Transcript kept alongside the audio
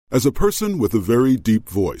As a person with a very deep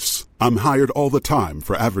voice, I'm hired all the time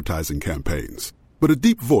for advertising campaigns. But a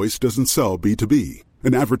deep voice doesn't sell B2B,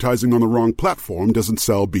 and advertising on the wrong platform doesn't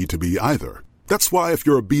sell B2B either. That's why if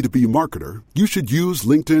you're a B2B marketer, you should use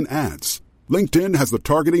LinkedIn ads. LinkedIn has the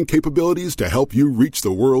targeting capabilities to help you reach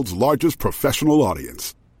the world's largest professional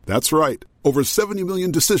audience. That's right, over 70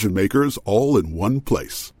 million decision makers all in one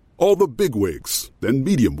place. All the big wigs, then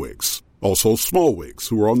medium wigs, also small wigs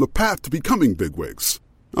who are on the path to becoming big wigs.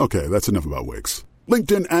 Okay, that's enough about wigs.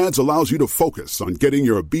 LinkedIn ads allows you to focus on getting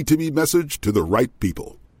your B2B message to the right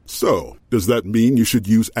people. So, does that mean you should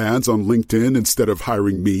use ads on LinkedIn instead of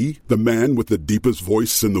hiring me, the man with the deepest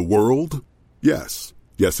voice in the world? Yes.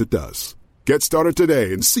 Yes, it does. Get started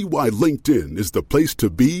today and see why LinkedIn is the place to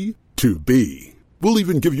be to be. We'll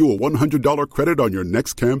even give you a $100 credit on your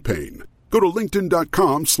next campaign. Go to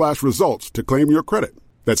linkedin.com/results to claim your credit.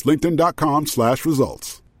 That's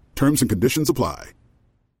linkedin.com/results. Terms and conditions apply.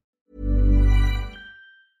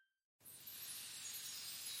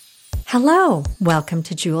 Hello, welcome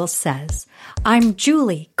to Jules Says. I'm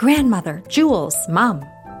Julie, grandmother, Jules, mom.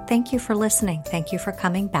 Thank you for listening. Thank you for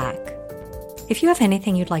coming back. If you have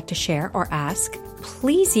anything you'd like to share or ask,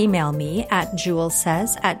 please email me at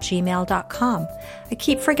julessays@gmail.com. I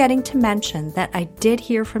keep forgetting to mention that I did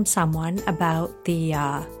hear from someone about the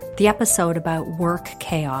episode about work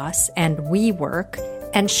chaos and WeWork,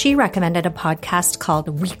 and she recommended a podcast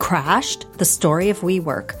called We Crashed, the story of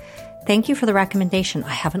WeWork. Thank you for the recommendation. I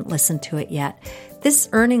haven't listened to it yet. This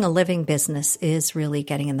earning a living business is really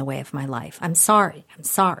getting in the way of my life. I'm sorry.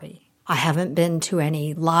 I haven't been to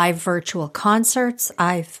any live virtual concerts.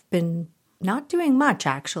 I've been not doing much,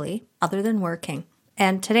 actually, other than working.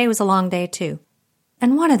 And today was a long day, too.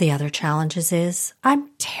 And one of the other challenges is I'm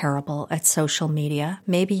terrible at social media.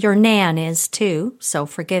 Maybe your Nan is, too, so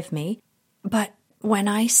forgive me. But when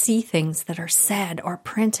I see things that are said or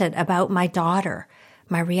printed about my daughter,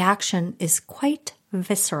 my reaction is quite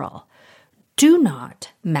visceral. Do not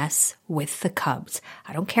mess with the cubs.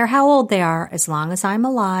 I don't care how old they are. As long as I'm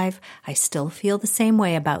alive, I still feel the same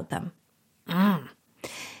way about them. And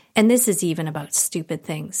this is even about stupid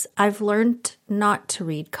things. I've learned not to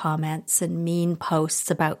read comments and mean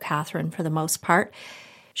posts about Catherine for the most part.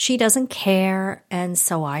 She doesn't care, and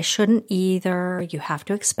so I shouldn't either. You have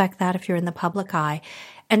to expect that if you're in the public eye.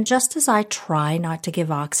 And just as I try not to give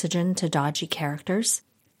oxygen to dodgy characters,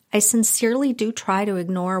 I sincerely do try to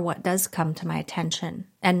ignore what does come to my attention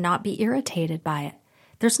and not be irritated by it.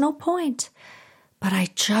 There's no point. But I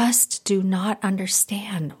just do not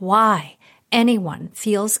understand why anyone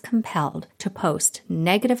feels compelled to post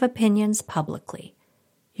negative opinions publicly.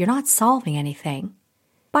 You're not solving anything.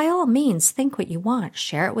 By all means, think what you want,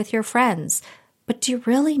 share it with your friends, but do you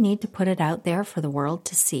really need to put it out there for the world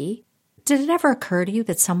to see? Did it ever occur to you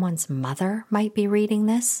that someone's mother might be reading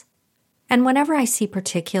this? And whenever I see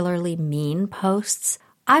particularly mean posts,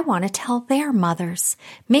 I want to tell their mothers.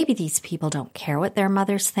 Maybe these people don't care what their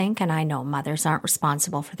mothers think, and I know mothers aren't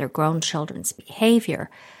responsible for their grown children's behavior,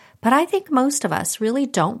 but I think most of us really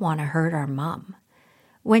don't want to hurt our mom.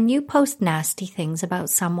 When you post nasty things about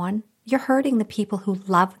someone, you're hurting the people who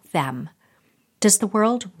love them. Does the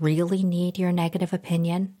world really need your negative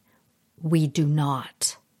opinion? We do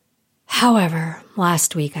not. However,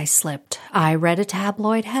 last week I slipped. I read a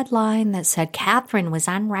tabloid headline that said Catherine was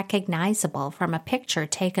unrecognizable from a picture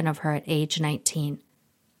taken of her at age 19.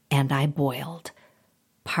 And I boiled.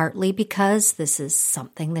 Partly because this is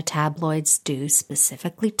something the tabloids do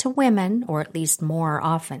specifically to women, or at least more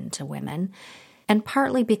often to women, and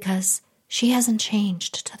partly because she hasn't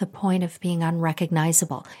changed to the point of being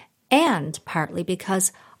unrecognizable, and partly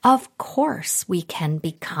because, of course, we can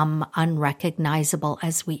become unrecognizable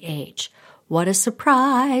as we age. What a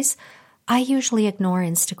surprise! I usually ignore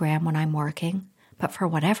Instagram when I'm working, but for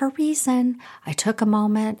whatever reason, I took a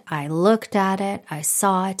moment, I looked at it, I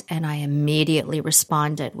saw it, and I immediately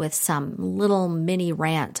responded with some little mini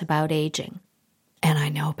rant about aging. And I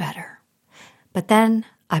know better. But then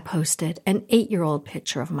I posted an 8-year-old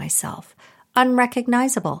picture of myself.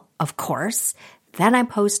 Unrecognizable, of course. Then I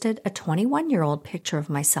posted a 21-year-old picture of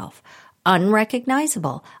myself.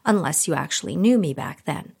 Unrecognizable, unless you actually knew me back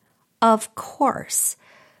then. Of course.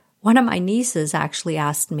 One of my nieces actually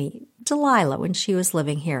asked me, Delilah, when she was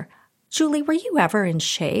living here, Julie, were you ever in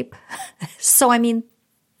shape? So,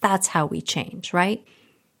 that's how we change, right?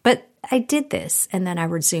 But I did this, and then I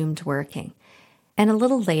resumed working. And a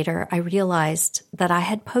little later, I realized that I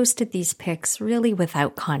had posted these pics really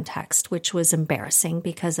without context, which was embarrassing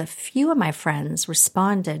because a few of my friends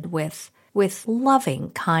responded with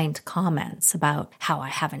loving, kind comments about how I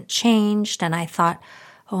haven't changed. And I thought,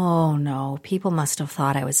 oh no, people must have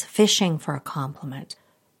thought I was fishing for a compliment.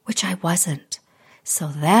 which I wasn't. So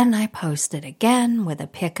then I posted again with a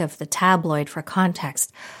pic of the tabloid for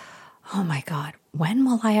context. Oh my God, when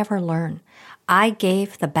will I ever learn? I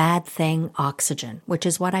gave the bad thing oxygen, which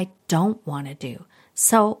is what I don't want to do.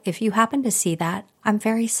 So if you happen to see that, I'm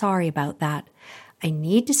very sorry about that. I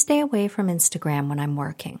need to stay away from Instagram when I'm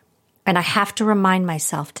working. And I have to remind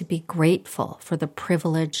myself to be grateful for the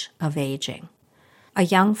privilege of aging. A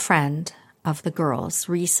young friend of the girls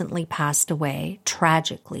recently passed away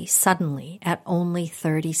tragically, suddenly, at only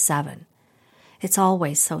 37. It's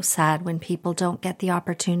always so sad when people don't get the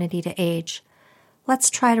opportunity to age. Let's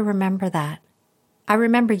try to remember that. I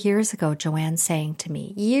remember years ago Joanne saying to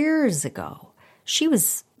me, years ago, she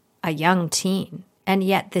was a young teen, and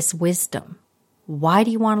yet this wisdom. Why do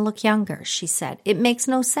you want to look younger? She said. It makes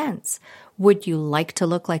no sense. Would you like to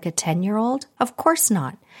look like a 10-year-old? Of course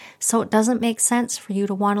not. So it doesn't make sense for you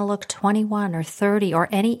to want to look 21 or 30 or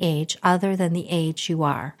any age other than the age you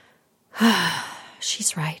are.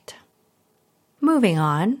 She's right. Moving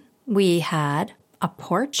on, we had a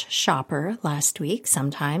porch shopper last week.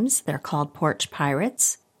 Sometimes they're called porch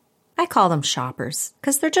pirates. I call them shoppers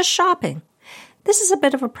because they're just shopping. This is a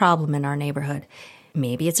bit of a problem in our neighborhood.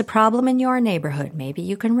 Maybe it's a problem in your neighborhood. Maybe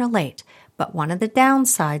you can relate. But one of the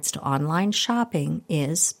downsides to online shopping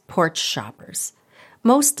is porch shoppers.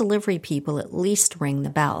 Most delivery people at least ring the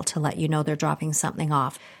bell to let you know they're dropping something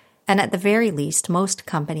off. And at the very least, most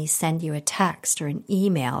companies send you a text or an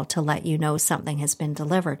email to let you know something has been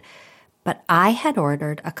delivered. But I had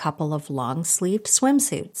ordered a couple of long-sleeved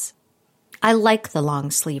swimsuits. I like the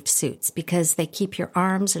long-sleeved suits because they keep your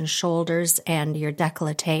arms and shoulders and your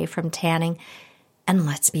décolleté from tanning. And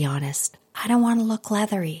let's be honest, I don't want to look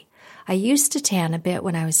leathery. I used to tan a bit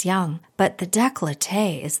when I was young, but the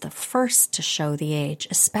décolleté is the first to show the age,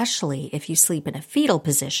 especially if you sleep in a fetal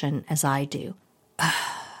position, as I do.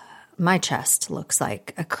 My chest looks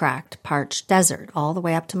like a cracked, parched desert all the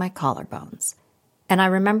way up to my collarbones. And I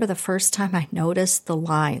remember the first time I noticed the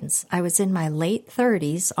lines. I was in my late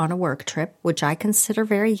 30s on a work trip, which I consider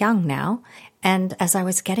very young now, and as I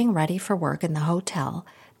was getting ready for work in the hotel,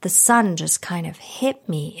 the sun just kind of hit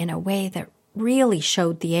me in a way that really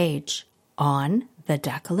showed the age on the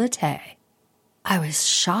décolleté. I was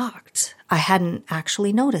shocked. I hadn't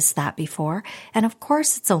actually noticed that before, and of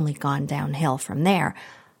course it's only gone downhill from there.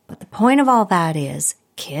 But the point of all that is,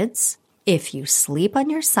 kids, if you sleep on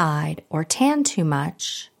your side or tan too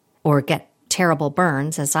much or get terrible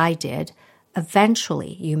burns, as I did,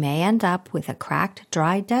 eventually you may end up with a cracked,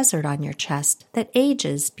 dry desert on your chest that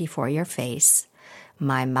ages before your face.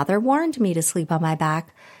 My mother warned me to sleep on my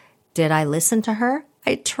back. Did I listen to her?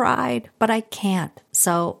 I tried, but I can't.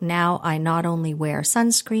 So now I not only wear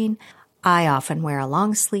sunscreen, I often wear a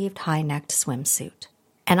long-sleeved, high-necked swimsuit.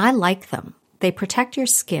 And I like them. They protect your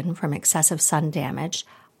skin from excessive sun damage.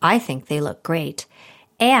 I think they look great.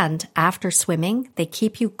 And after swimming, they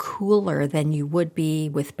keep you cooler than you would be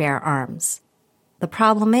with bare arms. The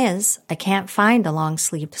problem is, I can't find a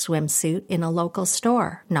long-sleeved swimsuit in a local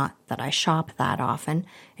store. Not that I shop that often.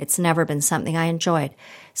 It's never been something I enjoyed.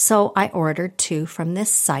 So I ordered 2 from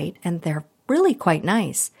this site, and they're really quite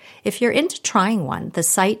nice. If you're into trying one, the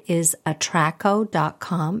site is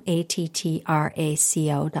attraco.com, ATTRACO.com.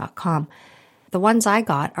 The ones I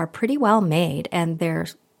got are pretty well made, and they're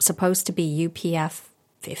supposed to be UPF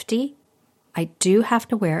 50. I do have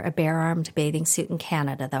to wear a bare-armed bathing suit in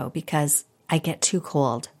Canada, though, because I get too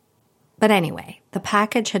cold. But anyway, the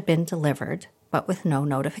package had been delivered, but with no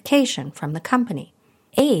notification from the company.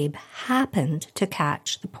 Abe happened to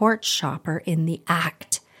catch the porch shopper in the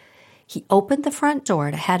act. He opened the front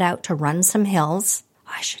door to head out to run some hills.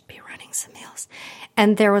 I should be running some hills.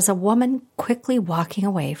 And there was a woman quickly walking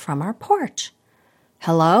away from our porch.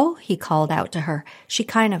 "Hello?" he called out to her. She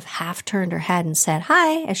kind of half turned her head and said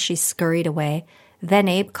hi as she scurried away. Then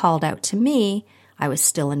Abe called out to me. I was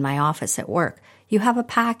still in my office at work. "You have a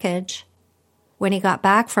package." When he got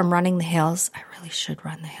back from running the hills, I really should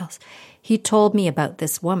run the hills, he told me about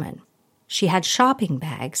this woman. She had shopping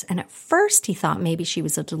bags, and at first he thought maybe she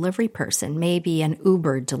was a delivery person, maybe an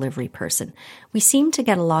Uber delivery person. We seem to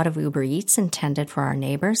get a lot of Uber Eats intended for our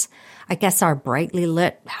neighbors. I guess our brightly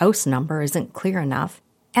lit house number isn't clear enough.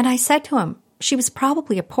 And I said to him, she was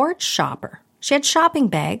probably a porch shopper. She had shopping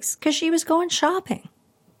bags because she was going shopping.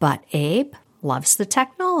 But Abe loves the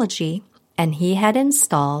technology, and he had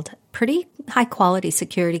installed pretty high-quality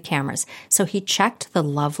security cameras. So he checked the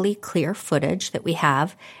lovely clear footage that we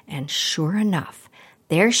have, and sure enough,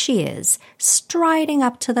 there she is, striding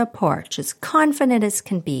up to the porch, as confident as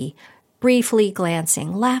can be, briefly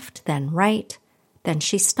glancing left, then right. Then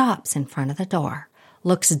she stops in front of the door,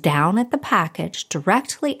 looks down at the package,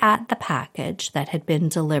 directly at the package that had been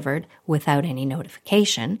delivered without any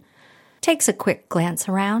notification, takes a quick glance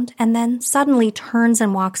around, and then suddenly turns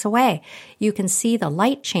and walks away. You can see the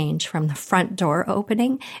light change from the front door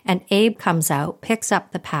opening, and Abe comes out, picks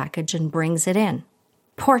up the package, and brings it in.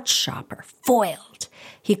 Porch shopper, foiled.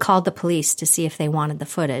 He called the police to see if they wanted the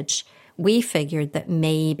footage. We figured that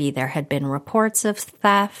maybe there had been reports of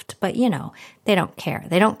theft, but they don't care.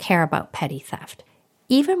 They don't care about petty theft.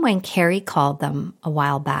 Even when Carrie called them a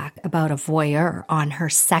while back about a voyeur on her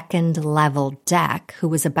second-level deck who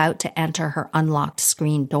was about to enter her unlocked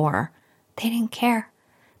screen door, they didn't care.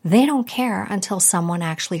 They don't care until someone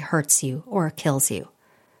actually hurts you or kills you.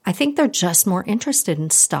 I think they're just more interested in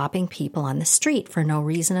stopping people on the street for no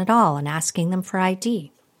reason at all and asking them for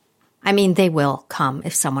ID. I mean, they will come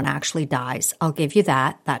if someone actually dies. I'll give you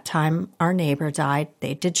that. That time our neighbor died,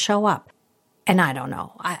 they did show up. And I don't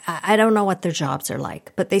know. I don't know what their jobs are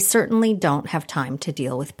like, but they certainly don't have time to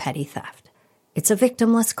deal with petty theft. It's a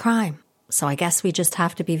victimless crime, so I guess we just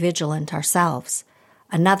have to be vigilant ourselves.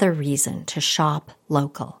 Another reason to shop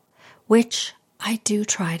local, which I do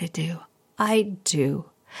try to do. I do.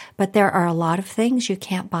 But there are a lot of things you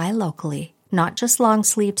can't buy locally, not just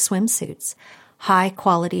long-sleeved swimsuits.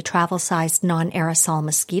 High-quality travel-sized non-aerosol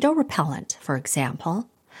mosquito repellent, for example.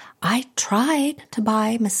 I tried to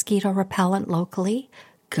buy mosquito repellent locally.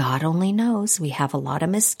 God only knows we have a lot of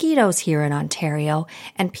mosquitoes here in Ontario,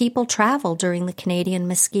 and people travel during the Canadian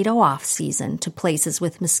mosquito off-season to places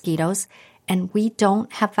with mosquitoes, and we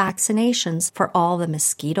don't have vaccinations for all the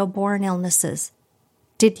mosquito-borne illnesses.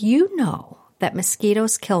 Did you know that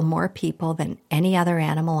mosquitoes kill more people than any other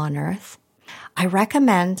animal on Earth? I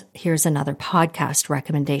recommend, here's another podcast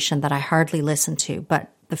recommendation that I hardly listen to,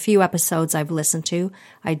 but the few episodes I've listened to,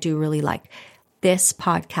 I do really like. This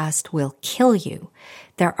podcast will kill you.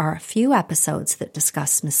 There are a few episodes that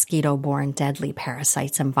discuss mosquito-borne deadly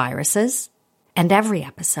parasites and viruses, and every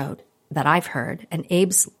episode that I've heard, and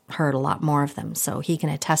Abe's heard a lot more of them, so he can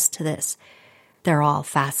attest to this, they're all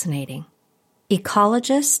fascinating.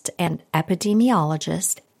 Ecologist and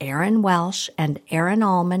epidemiologist Aaron Welsh and Aaron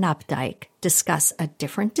Allman Updike discuss a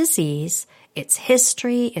different disease, its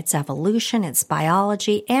history, its evolution, its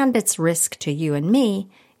biology, and its risk to you and me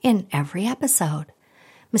in every episode.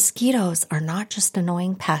 Mosquitoes are not just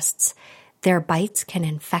annoying pests. Their bites can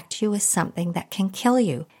infect you with something that can kill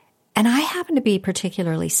you. And I happen to be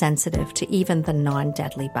particularly sensitive to even the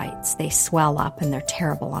non-deadly bites. They swell up and they're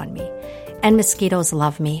terrible on me. And mosquitoes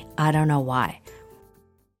love me. I don't know why.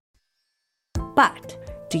 But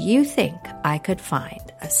do you think I could find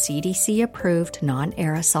a CDC-approved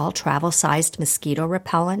non-aerosol travel-sized mosquito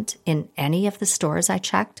repellent in any of the stores I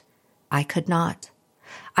checked? I could not.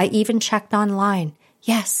 I even checked online.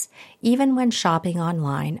 Yes, even when shopping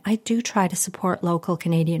online, I do try to support local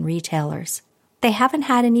Canadian retailers. They haven't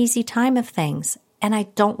had an easy time of things, and I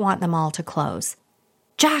don't want them all to close.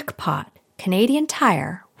 Jackpot! Canadian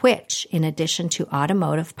Tire, which, in addition to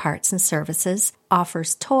automotive parts and services,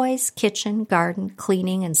 offers toys, kitchen, garden,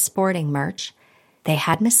 cleaning, and sporting merch, they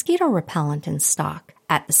had mosquito repellent in stock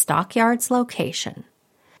at the Stockyards location.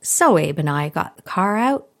 So Abe and I got the car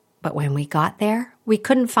out, but when we got there, we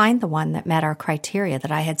couldn't find the one that met our criteria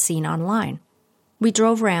that I had seen online. We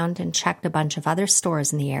drove around and checked a bunch of other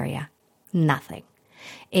stores in the area. Nothing.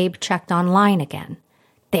 Abe checked online again.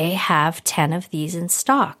 They have 10 of these in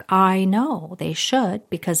stock. I know they should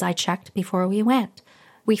because I checked before we went.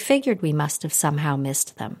 We figured we must have somehow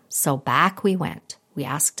missed them, so back we went. We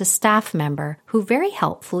asked a staff member who very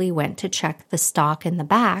helpfully went to check the stock in the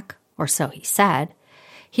back, or so he said.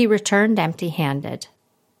 He returned empty-handed.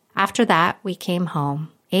 After that, we came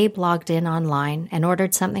home. Abe logged in online and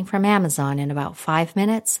ordered something from Amazon in about 5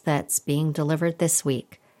 minutes that's being delivered this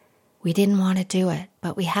week. We didn't want to do it,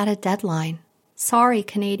 but we had a deadline. Sorry,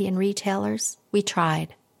 Canadian retailers, we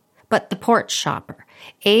tried. But the Porch shopper,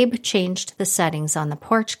 Abe changed the settings on the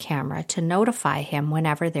Porch camera to notify him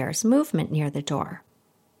whenever there's movement near the door.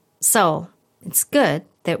 So, it's good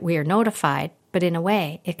that we're notified, but in a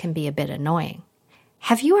way, it can be a bit annoying.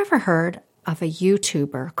 Have you ever heard of a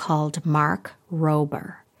YouTuber called Mark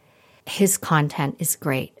Rober? His content is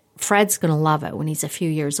great. Fred's going to love it when he's a few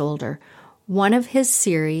years older. One of his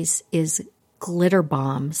series is glitter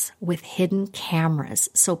bombs with hidden cameras,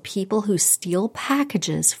 so people who steal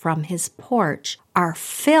packages from his porch are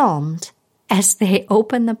filmed as they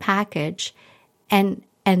open the package and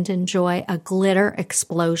enjoy a glitter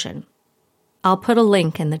explosion. I'll put a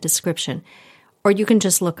link in the description, or you can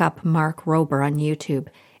just look up Mark Rober on YouTube.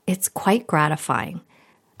 It's quite gratifying.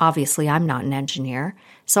 Obviously, I'm not an engineer,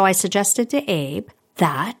 so I suggested to Abe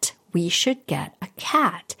that we should get a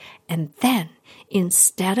cat, and then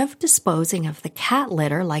Instead of disposing of the cat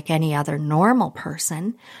litter like any other normal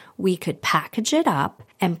person, we could package it up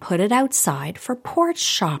and put it outside for porch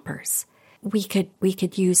shoppers. We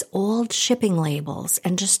could use old shipping labels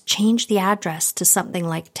and just change the address to something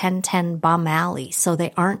like 1010 Bum Alley so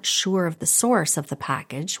they aren't sure of the source of the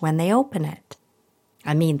package when they open it.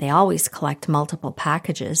 I mean, they always collect multiple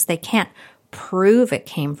packages. They can't prove it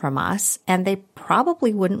came from us, and they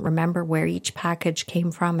probably wouldn't remember where each package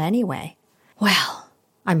came from anyway. Well,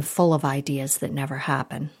 I'm full of ideas that never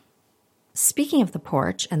happen. Speaking of the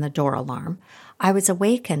porch and the door alarm, I was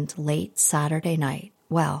awakened late Saturday night.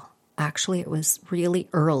 Well, actually, it was really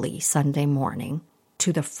early Sunday morning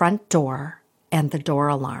to the front door and the door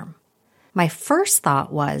alarm. My first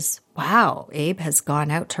thought was, wow, Abe has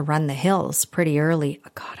gone out to run the hills pretty early.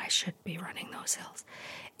 Oh, God, I should be running those hills.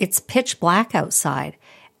 It's pitch black outside.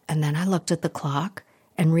 And then I looked at the clock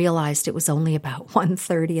and realized it was only about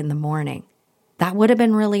 1:30 in the morning. That would have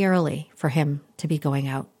been really early for him to be going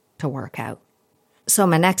out to work out. So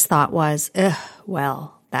my next thought was,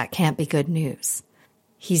 well, that can't be good news.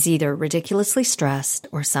 He's either ridiculously stressed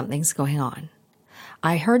or something's going on.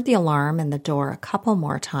 I heard the alarm and the door a couple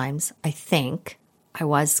more times, I think. I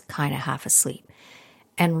was kind of half asleep,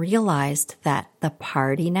 and realized that the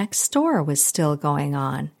party next door was still going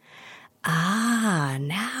on.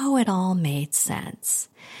 Now it all made sense.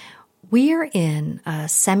 We're in a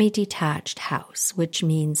semi-detached house, which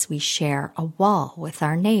means we share a wall with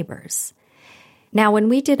our neighbors. Now, when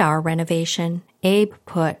we did our renovation, Abe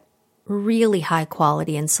put really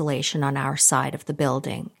high-quality insulation on our side of the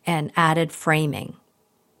building and added framing.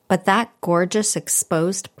 But that gorgeous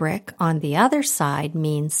exposed brick on the other side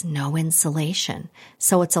means no insulation,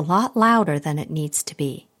 so it's a lot louder than it needs to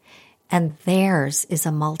be. And theirs is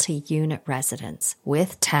a multi-unit residence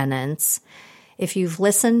with tenants. If you've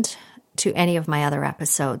listened to any of my other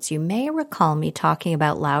episodes, you may recall me talking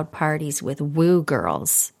about loud parties with woo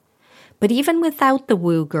girls. But even without the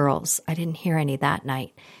woo girls, I didn't hear any that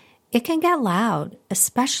night. It can get loud,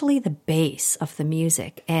 especially the bass of the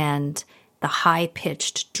music and the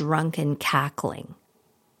high-pitched drunken cackling.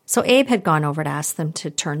 So Abe had gone over to ask them to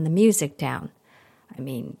turn the music down. I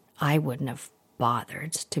mean, I wouldn't have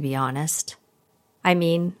bothered, to be honest. I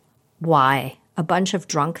mean, why? A bunch of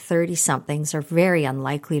drunk 30-somethings are very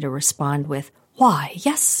unlikely to respond with, "Why,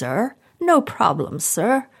 yes, sir. No problem,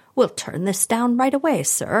 sir. We'll turn this down right away,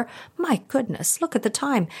 sir. My goodness, look at the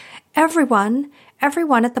time. Everyone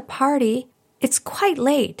at the party, it's quite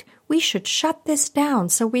late. We should shut this down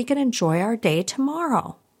so we can enjoy our day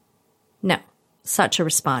tomorrow." No, such a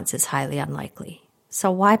response is highly unlikely. So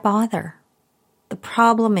why bother? The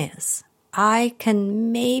problem is, I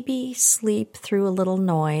can maybe sleep through a little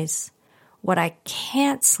noise. What I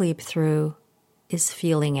can't sleep through is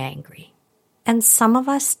feeling angry. And some of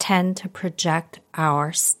us tend to project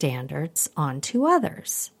our standards onto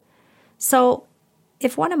others. So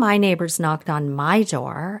if one of my neighbors knocked on my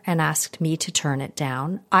door and asked me to turn it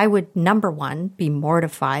down, I would, number one, be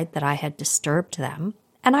mortified that I had disturbed them,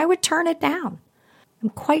 and I would turn it down. I'm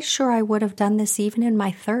quite sure I would have done this even in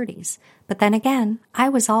my 30s, but then again, I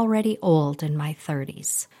was already old in my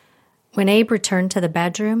 30s. When Abe returned to the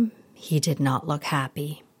bedroom, he did not look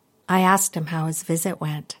happy. I asked him how his visit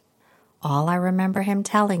went. All I remember him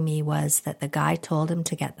telling me was that the guy told him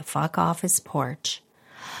to get the fuck off his porch.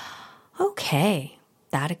 Okay.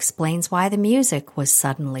 That explains why the music was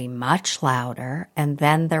suddenly much louder, and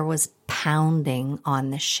then there was pounding on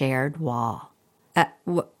the shared wall.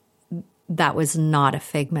 That was not a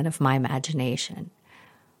figment of my imagination.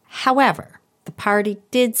 However, the party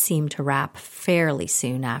did seem to wrap fairly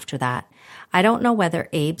soon after that. I don't know whether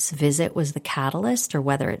Abe's visit was the catalyst or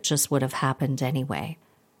whether it just would have happened anyway.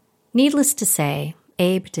 Needless to say,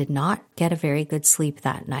 Abe did not get a very good sleep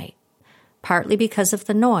that night, partly because of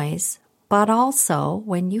the noise, but also,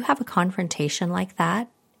 when you have a confrontation like that,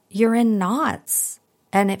 you're in knots,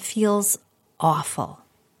 and it feels awful.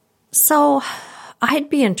 So I'd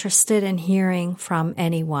be interested in hearing from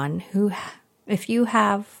anyone if you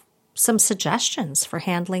have some suggestions for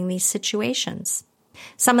handling these situations.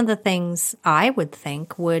 Some of the things I would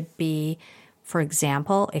think would be, for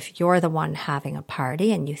example, if you're the one having a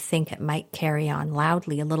party and you think it might carry on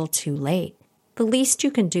loudly a little too late, the least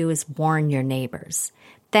you can do is warn your neighbors.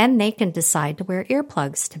 Then they can decide to wear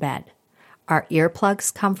earplugs to bed. Are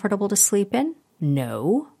earplugs comfortable to sleep in?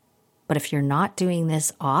 No. But if you're not doing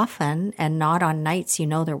this often and not on nights you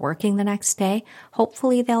know they're working the next day,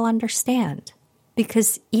 hopefully they'll understand.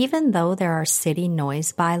 Because even though there are city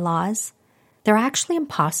noise bylaws, they're actually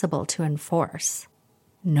impossible to enforce.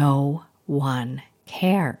 No one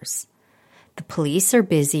cares. The police are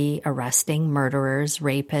busy arresting murderers,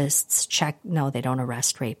 rapists, no, they don't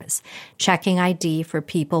arrest rapists, checking ID for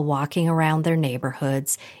people walking around their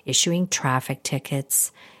neighborhoods, issuing traffic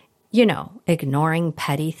tickets, ignoring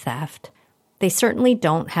petty theft. They certainly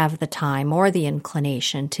don't have the time or the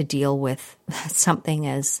inclination to deal with something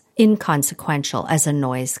as inconsequential as a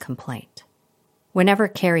noise complaint. Whenever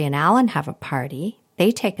Carrie and Alan have a party,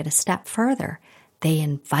 they take it a step further. They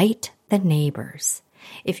invite the neighbors.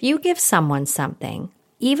 If you give someone something,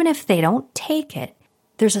 even if they don't take it,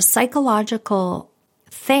 there's a psychological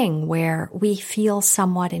thing where we feel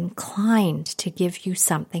somewhat inclined to give you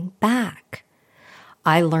something back.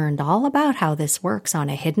 I learned all about how this works on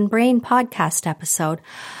a Hidden Brain podcast episode.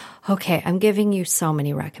 Okay, I'm giving you so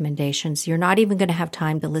many recommendations. You're not even going to have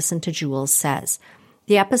time to listen to Jules Says.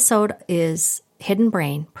 The episode is Hidden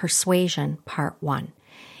Brain Persuasion Part 1.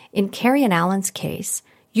 In Carrie and Alan's case,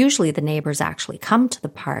 usually the neighbors actually come to the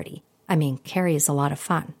party. I mean, Carrie is a lot of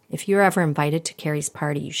fun. If you're ever invited to Carrie's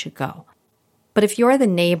party, you should go. But if you're the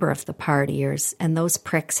neighbor of the partiers and those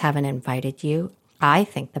pricks haven't invited you, I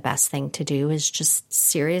think the best thing to do is just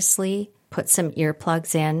seriously put some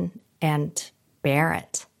earplugs in and bear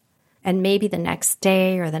it. And maybe the next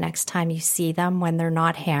day or the next time you see them when they're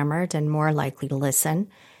not hammered and more likely to listen,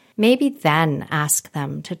 maybe then ask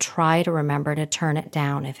them to try to remember to turn it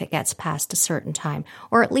down if it gets past a certain time,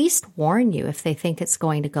 or at least warn you if they think it's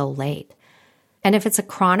going to go late. And if it's a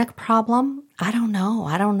chronic problem, I don't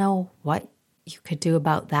know what you could do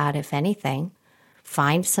about that, if anything.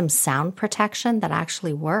 Find some sound protection that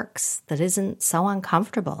actually works, that isn't so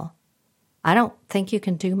uncomfortable. I don't think you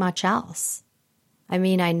can do much else. I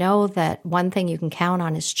mean, I know that one thing you can count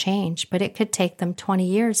on is change, but it could take them 20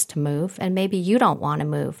 years to move, and maybe you don't want to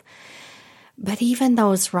move. But even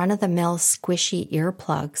those run-of-the-mill squishy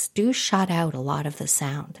earplugs do shut out a lot of the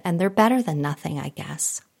sound, and they're better than nothing, I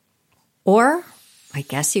guess. Or I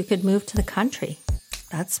guess you could move to the country.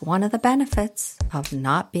 That's one of the benefits of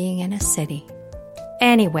not being in a city.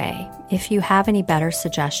 Anyway, if you have any better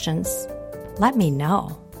suggestions, let me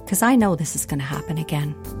know, because I know this is going to happen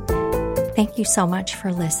again. Thank you so much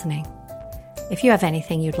for listening. If you have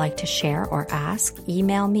anything you'd like to share or ask,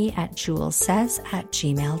 email me at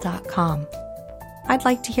julessays@gmail.com. I'd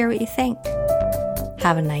like to hear what you think.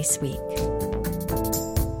 Have a nice week.